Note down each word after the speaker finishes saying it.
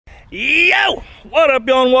Yo! What up,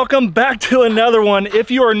 y'all, and welcome back to another one. If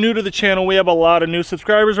you are new to the channel, we have a lot of new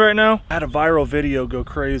subscribers right now. I had a viral video go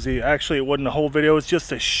crazy. Actually, it wasn't a whole video, it's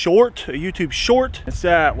just a short, a YouTube short. It's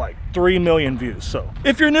at like 3 million views. So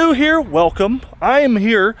if you're new here, welcome. I am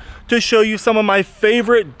here to show you some of my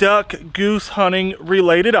favorite duck goose hunting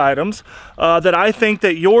related items that I think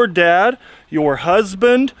that your dad, your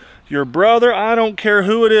husband, your brother, I don't care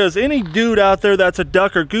who it is, any dude out there that's a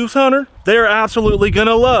duck or goose hunter, they're absolutely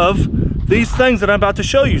gonna love these things that I'm about to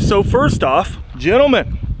show you. So first off,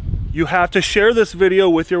 gentlemen, you have to share this video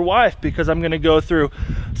with your wife because I'm gonna go through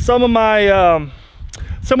some of my,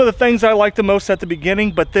 some of the things I like the most at the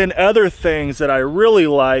beginning, but then other things that I really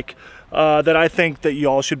like that I think that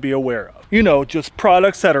y'all should be aware of. You know, just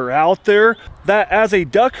products that are out there that as a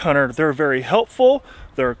duck hunter, they're very helpful.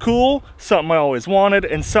 They're cool, something I always wanted,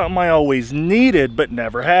 and something I always needed but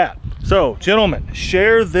never had. So, gentlemen,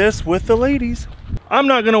 share this with the ladies. I'm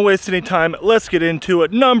not gonna waste any time, let's get into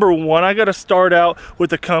it. Number one, I gotta start out with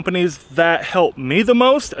the companies that help me the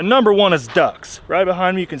most. And number one is Ducks. Right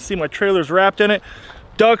behind me, you can see my trailer's wrapped in it.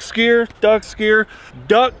 Duck gear,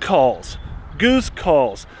 duck calls, goose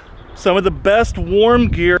calls. Some of the best warm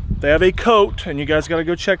gear. They have a coat, and you guys gotta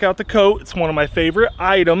go check out the coat. It's one of my favorite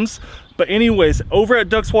items. But anyways, over at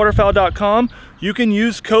duckswaterfowl.com, you can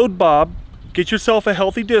use code BOB, get yourself a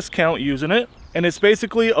healthy discount using it, and it's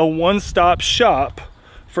basically a one-stop shop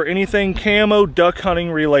for anything camo duck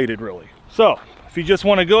hunting related, really. So, if you just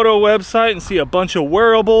want to go to a website and see a bunch of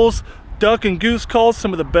wearables, duck and goose calls,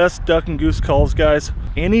 some of the best duck and goose calls, guys.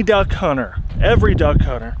 Any duck hunter, every duck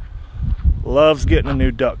hunter, loves getting a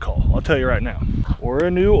new duck call, I'll tell you right now. Or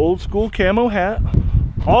a new old school camo hat.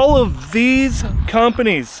 All of these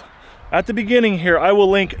companies, at the beginning here, I will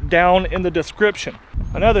link down in the description.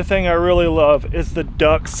 Another thing I really love is the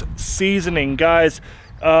Ducks seasoning. Guys,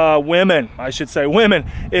 women, I should say,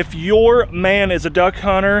 women, if your man is a duck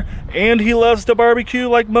hunter and he loves to barbecue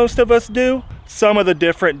like most of us do, some of the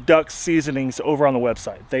different duck seasonings over on the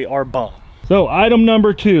website, they are bomb. So item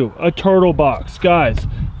number two, a turtle box. Guys,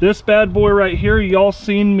 this bad boy right here, y'all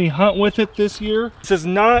seen me hunt with it this year. This is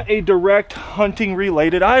not a direct hunting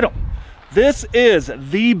related item. This is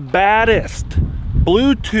the baddest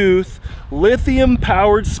Bluetooth lithium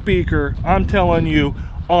powered speaker, I'm telling you,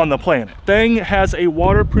 on the planet. Thing has a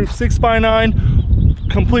waterproof 6x9,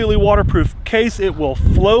 completely waterproof case. It will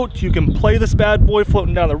float. You can play this bad boy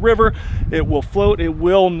floating down the river. It will float. It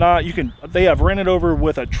will not. They have ran it over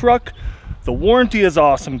with a truck. The warranty is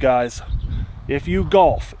awesome, guys. If you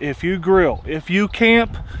golf, if you grill, if you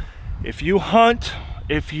camp, if you hunt,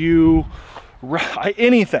 if you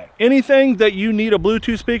anything that you need a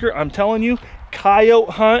Bluetooth speaker, I'm telling you,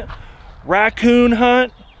 coyote hunt, raccoon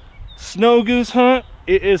hunt, snow goose hunt,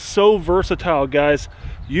 it is so versatile, guys.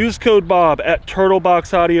 Use code BOB at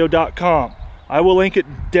turtleboxaudio.com. I will link it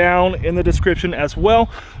down in the description as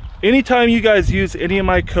well. Anytime you guys use any of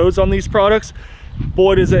my codes on these products,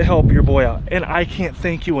 boy does it help your boy out, and I can't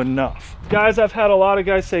thank you enough. Guys, I've had a lot of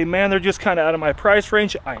guys say, man, they're just kind of out of my price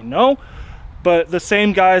range. I know. But the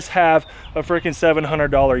same guys have a freaking $700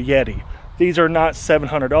 Yeti. These are not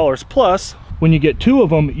 $700. Plus, when you get two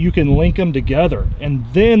of them, you can link them together. And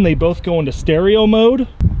then they both go into stereo mode,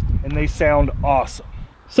 and they sound awesome.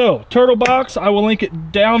 So, Turtle Box, I will link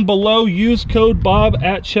it down below. Use code BOB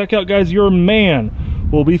at checkout, guys. Your man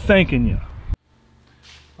will be thanking you.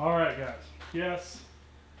 All right, guys. Yes.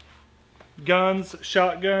 Guns,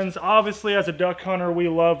 shotguns. Obviously, as a duck hunter, we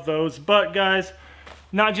love those. But, guys,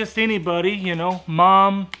 not just anybody, you know,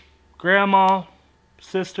 mom, grandma,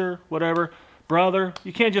 sister, whatever, brother.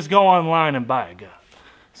 You can't just go online and buy a gun.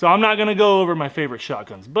 So I'm not gonna go over my favorite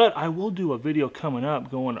shotguns, but I will do a video coming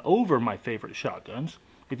up going over my favorite shotguns.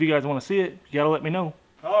 If you guys wanna see it, you gotta let me know.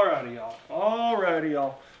 Alrighty, y'all. Alrighty,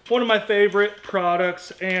 y'all. One of my favorite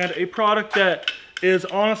products, and a product that is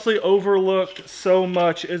honestly overlooked so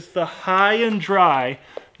much, is the High and Dry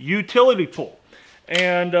utility pole.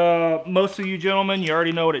 And most of you gentlemen, you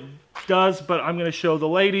already know what it does, but I'm gonna show the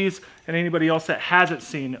ladies and anybody else that hasn't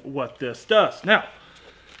seen what this does. Now,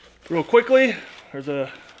 real quickly, there's a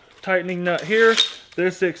tightening nut here.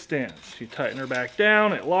 This extends. You tighten her back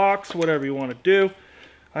down, it locks, whatever you wanna do.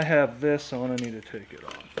 I have this on, I need to take it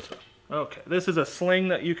off. So, okay, this is a sling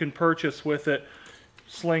that you can purchase with it.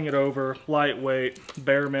 Sling it over, lightweight,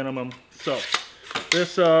 bare minimum. So,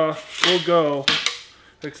 this will go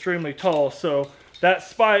extremely tall. So, that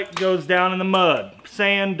spike goes down in the mud,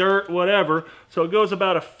 sand, dirt, whatever. So it goes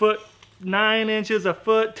about 1'9" inches,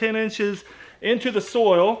 1'10" inches into the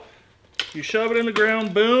soil. You shove it in the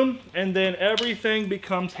ground, boom, and then everything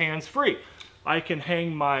becomes hands-free. I can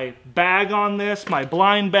hang my bag on this, my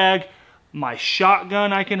blind bag. My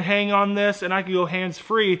shotgun I can hang on this, and I can go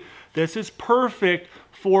hands-free. This is perfect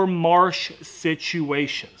for marsh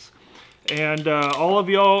situations. And all of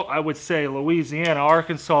y'all, I would say Louisiana,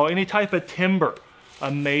 Arkansas, any type of timber,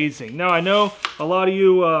 amazing. Now I know a lot of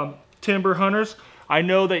you timber hunters, I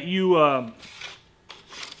know that you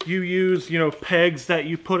use, you know, pegs that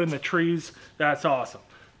you put in the trees. That's awesome.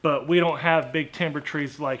 But we don't have big timber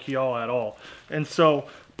trees like y'all at all. And so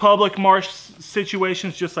public marsh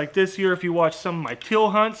situations just like this year, if you watch some of my teal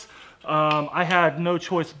hunts, I had no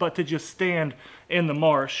choice but to just stand in the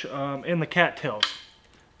marsh, in the cattails.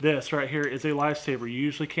 This right here is a lifesaver. You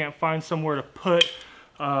usually can't find somewhere to put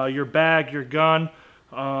your bag, your gun,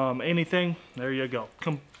 anything. There you go.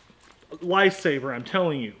 Lifesaver, I'm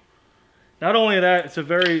telling you. Not only that, it's a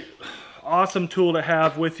very awesome tool to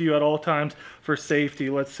have with you at all times for safety.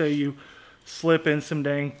 Let's say you slip in some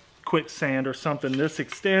dang quicksand or something. This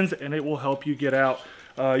extends and it will help you get out.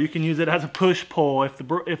 You can use it as a push pole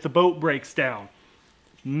if the boat breaks down.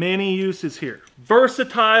 Many uses here.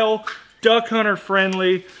 Versatile, duck hunter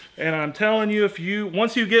friendly, and I'm telling you,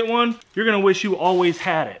 once you get one, you're gonna wish you always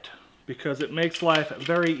had it, because it makes life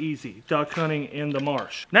very easy duck hunting in the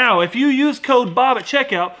marsh. Now, if you use code BOB at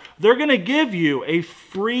checkout, they're gonna give you a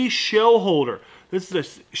free shell holder. This is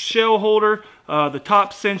a shell holder, the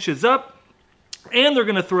top cinches up, and they're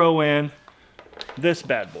gonna throw in this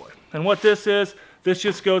bad boy. And what this is, this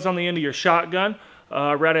just goes on the end of your shotgun,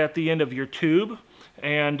 right at the end of your tube,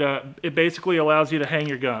 and it basically allows you to hang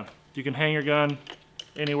your gun. You can hang your gun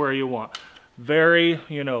anywhere you want. Very,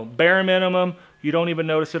 you know, bare minimum. You don't even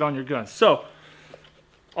notice it on your gun. So,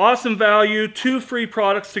 awesome value, 2 free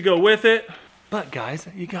products to go with it. But guys,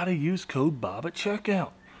 you gotta use code BOB at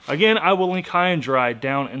checkout. Again, I will link high and dry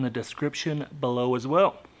down in the description below as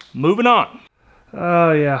well. Moving on.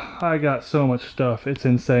 Oh yeah, I got so much stuff, it's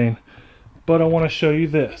insane. But I wanna show you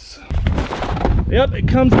this. Yep, it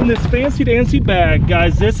comes in this fancy dancy bag.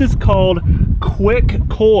 Guys, this is called Quick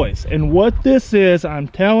Coys. And what this is, I'm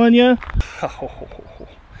telling you,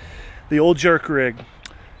 the old jerk rig.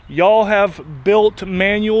 Y'all have built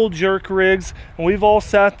manual jerk rigs, and we've all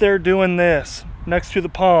sat there doing this next to the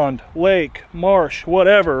pond, lake, marsh,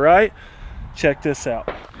 whatever, right? Check this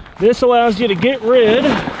out. This allows you to get rid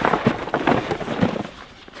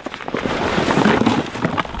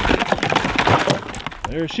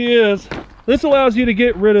there she is. This allows you to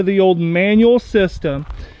get rid of the old manual system.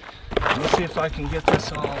 Let's see if I can get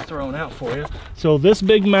this all thrown out for you. So this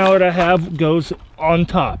big mallard I have goes on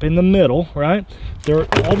top, in the middle, right?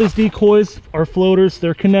 All these decoys are floaters,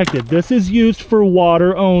 they're connected. This is used for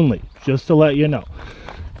water only, just to let you know.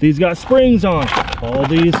 These got springs on it. All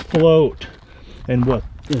these float. And what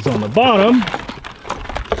is on the bottom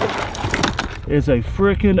is a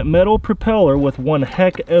freaking metal propeller with one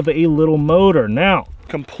heck of a little motor. Now,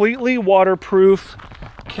 completely waterproof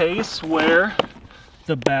case where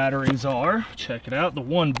the batteries are. Check it out, the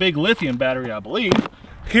one big lithium battery, I believe.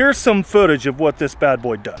 Here's some footage of what this bad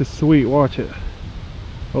boy does. It's sweet, watch it.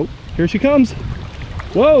 Oh, here she comes.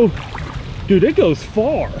 Whoa, dude, it goes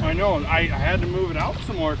far. I know, I had to move it out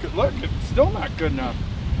some more. Look, it's still not good enough.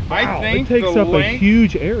 Wow, I think it takes up a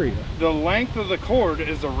huge area. The length of the cord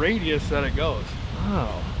is the radius that it goes.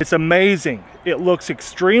 Wow. It's amazing. It looks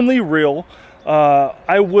extremely real.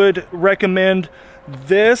 I would recommend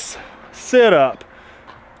this sit-up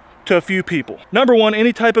to a few people. Number one,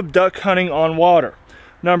 any type of duck hunting on water.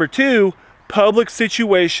 Number two, public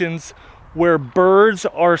situations where birds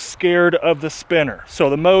are scared of the spinner. So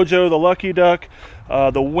the Mojo, the Lucky Duck,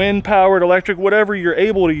 the wind-powered electric, whatever you're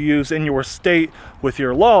able to use in your state with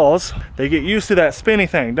your laws, they get used to that spinny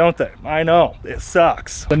thing, don't they? I know, it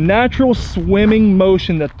sucks. The natural swimming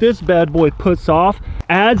motion that this bad boy puts off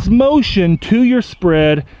adds motion to your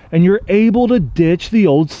spread, and you're able to ditch the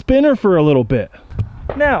old spinner for a little bit.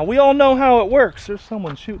 Now, we all know how it works. There's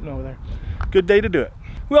someone shooting over there. Good day to do it.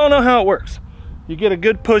 We all know how it works. You get a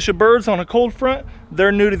good push of birds on a cold front,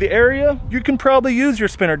 they're new to the area, you can probably use your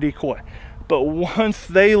spinner decoy. But once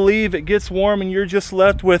they leave, it gets warm and you're just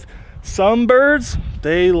left with some birds,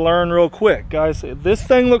 they learn real quick. Guys, this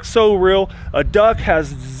thing looks so real, a duck has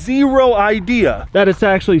zero idea that it's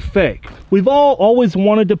actually fake. We've all always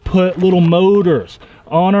wanted to put little motors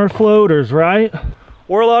on our floaters, right?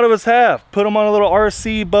 Or a lot of us have. Put them on a little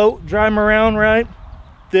RC boat, drive them around, right?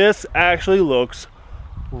 This actually looks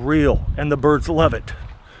real and the birds love it.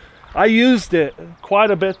 I used it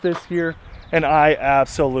quite a bit this year and I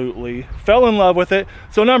absolutely fell in love with it.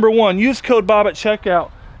 So number one, use code BOB at checkout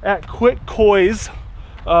at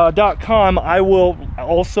quickcoys.com. I will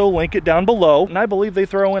also link it down below, and I believe they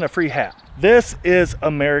throw in a free hat. This is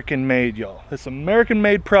American made, y'all. It's American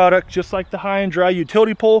made product, just like the high and dry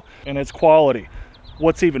utility pole, and it's quality.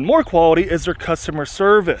 What's even more quality is their customer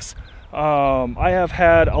service. I have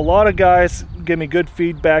had a lot of guys give me good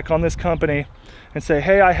feedback on this company and say,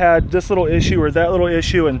 hey, I had this little issue or that little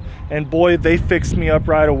issue, and boy, they fixed me up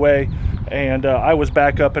right away, and I was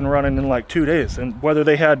back up and running in like 2 days. And whether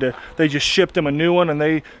they just shipped them a new one and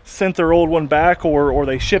they sent their old one back, or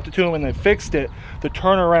they shipped it to them and they fixed it, the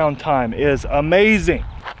turnaround time is amazing.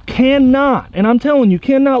 Cannot, and I'm telling you,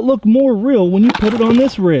 cannot look more real when you put it on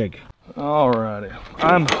this rig. Alrighty,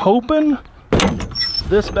 I'm hoping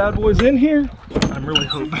this bad boy's in here. I'm really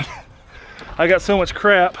hoping. I got so much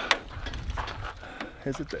crap.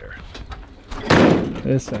 Is it there?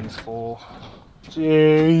 This thing's full.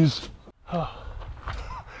 Jeez.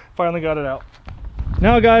 Finally got it out.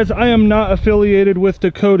 Now guys, I am not affiliated with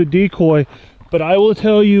Dakota Decoy, but I will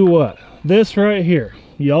tell you what, this right here,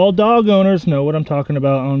 y'all dog owners know what I'm talking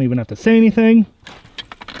about. I don't even have to say anything.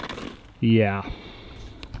 Yeah.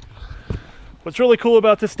 What's really cool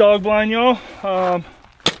about this dog blind, y'all,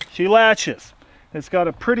 she latches. It's got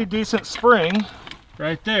a pretty decent spring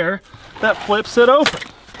right there that flips it open.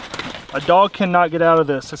 A dog cannot get out of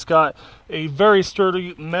this. It's got a very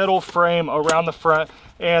sturdy metal frame around the front,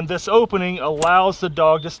 and this opening allows the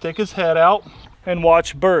dog to stick his head out and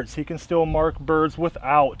watch birds. He can still mark birds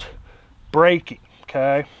without breaking,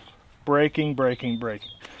 okay? Breaking.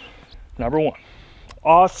 Number one,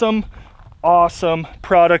 awesome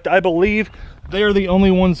product. I believe they're the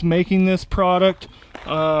only ones making this product.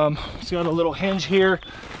 It's got a little hinge here,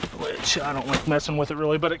 which I don't like messing with it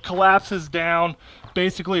really, but it collapses down.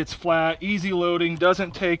 Basically it's flat, easy loading,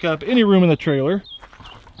 doesn't take up any room in the trailer.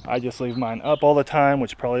 I just leave mine up all the time,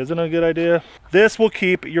 which probably isn't a good idea. This will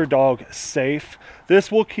keep your dog safe. This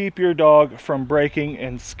will keep your dog from breaking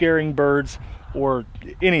and scaring birds or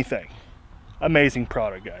anything. Amazing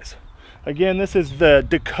product, guys. Again, this is the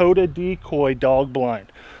Dakota Decoy dog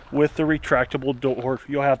blind with the retractable door.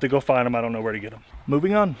 You'll have to go find them. I don't know where to get them.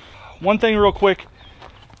 Moving on. One thing real quick,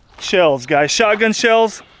 shells, guys. Shotgun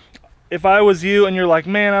shells. If I was you and you're like,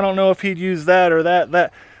 man, I don't know if he'd use that or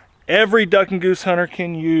that. Every duck and goose hunter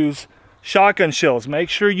can use shotgun shells. Make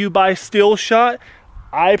sure you buy steel shot.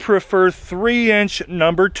 I prefer 3-inch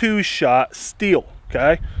number 2 shot steel,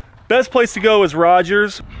 okay? Best place to go is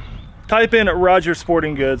Rogers. Type in Rogers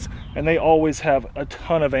Sporting Goods, and they always have a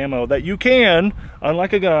ton of ammo that you can,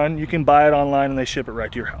 unlike a gun, you can buy it online and they ship it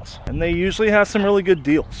right to your house. And they usually have some really good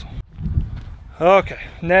deals. Okay,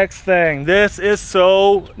 next thing. This is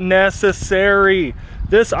so necessary.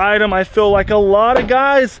 This item, I feel like a lot of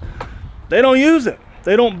guys, they don't use it.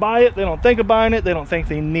 They don't buy it, they don't think of buying it, they don't think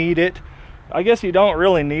they need it. I guess you don't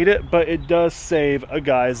really need it, but it does save a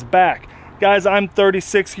guy's back. Guys, I'm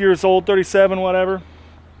 36 years old, 37, whatever.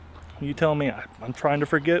 You tell me, I'm trying to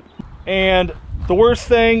forget. And the worst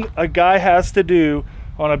thing a guy has to do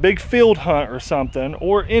on a big field hunt or something,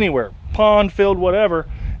 or anywhere, pond, field, whatever,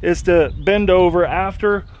 is to bend over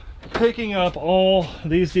after picking up all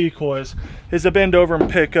these decoys, is to bend over and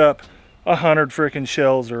pick up 100 freaking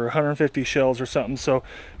shells or 150 shells or something. So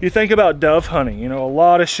you think about dove hunting, you know, a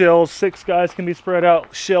lot of shells, 6 guys can be spread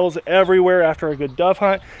out, shells everywhere after a good dove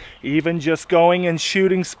hunt, even just going and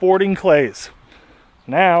shooting sporting clays.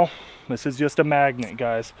 Now, this is just a magnet,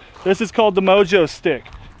 guys. This is called the Mojo stick.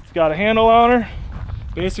 It's got a handle on her.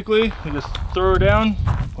 Basically, you just throw her down.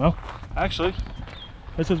 Well, actually,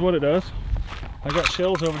 this is what it does. I got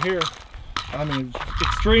shells over here. I mean,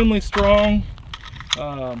 extremely strong.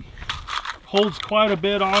 Holds quite a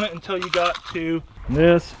bit on it until you got to.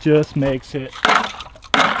 This just makes it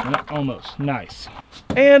almost nice.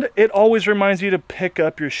 And it always reminds you to pick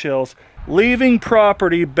up your shells. Leaving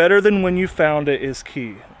property better than when you found it is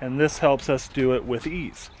key, and this helps us do it with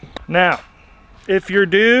ease. Now, if your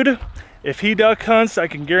dude, if he duck hunts, I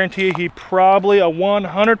can guarantee you he probably a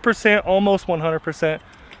 100%, almost 100%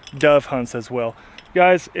 dove hunts as well.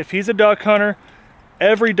 Guys, if he's a duck hunter,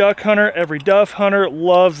 every duck hunter, every dove hunter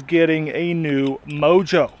loves getting a new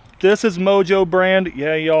Mojo. This is Mojo brand.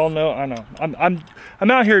 Yeah, y'all know, I know.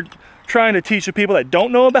 I'm out here trying to teach the people that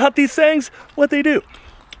don't know about these things what they do.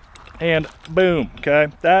 And boom, okay,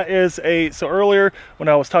 that is so earlier when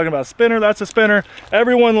I was talking about a spinner, that's a spinner.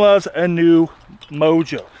 Everyone loves a new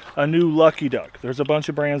Mojo, a new Lucky Duck. There's a bunch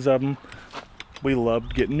of brands of them. We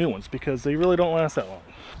love getting new ones because they really don't last that long.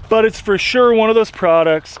 But it's for sure one of those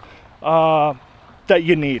products that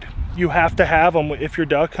you need. You have to have them if you're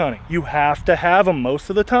duck hunting. You have to have them most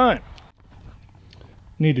of the time.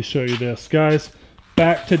 Need to show you this, guys.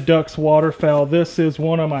 Back to ducks waterfowl. This is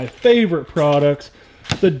one of my favorite products.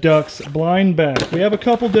 The Ducks blind bag. We have a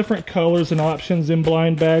couple different colors and options in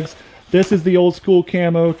blind bags. This is the old school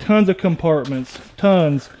camo, tons of compartments,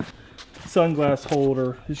 tons. Sunglass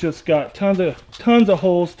holder. It's just got tons of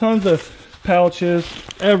holes, tons of pouches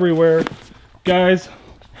everywhere. Guys,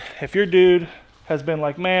 if your dude has been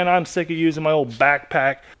like, man, I'm sick of using my old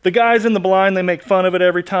backpack. The guys in the blind, they make fun of it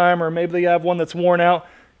every time, or maybe they have one that's worn out.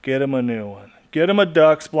 Get him a new one. Get him a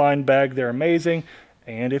Ducks blind bag. They're amazing.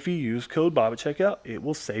 And if you use code Bob at checkout, it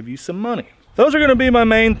will save you some money. Those are going to be my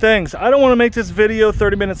main things. I don't want to make this video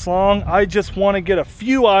 30 minutes long. I just want to get a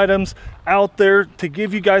few items out there to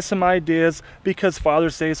give you guys some ideas, because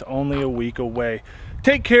Father's Day is only a week away.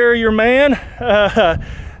 Take care of your man.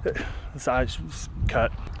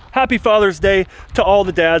 Cut. Happy Father's Day to all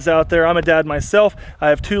the dads out there. I'm a dad myself. I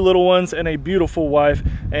have 2 little ones and a beautiful wife.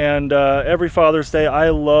 And every Father's Day, I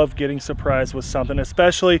love getting surprised with something,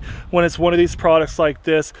 especially when it's one of these products like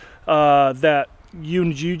this that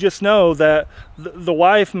you just know that the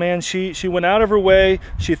wife, man, she went out of her way,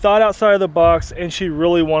 she thought outside of the box, and she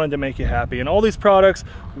really wanted to make you happy. And all these products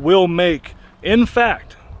will make, in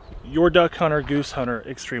fact, your duck hunter, goose hunter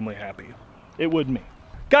extremely happy. It would me.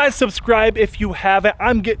 Guys, subscribe if you haven't.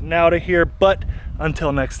 I'm getting out of here, but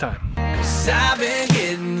until next time. 'Cause I've been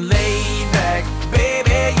getting laid back,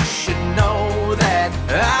 baby, you should know that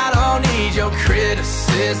I don't need your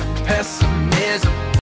criticism, pessimism.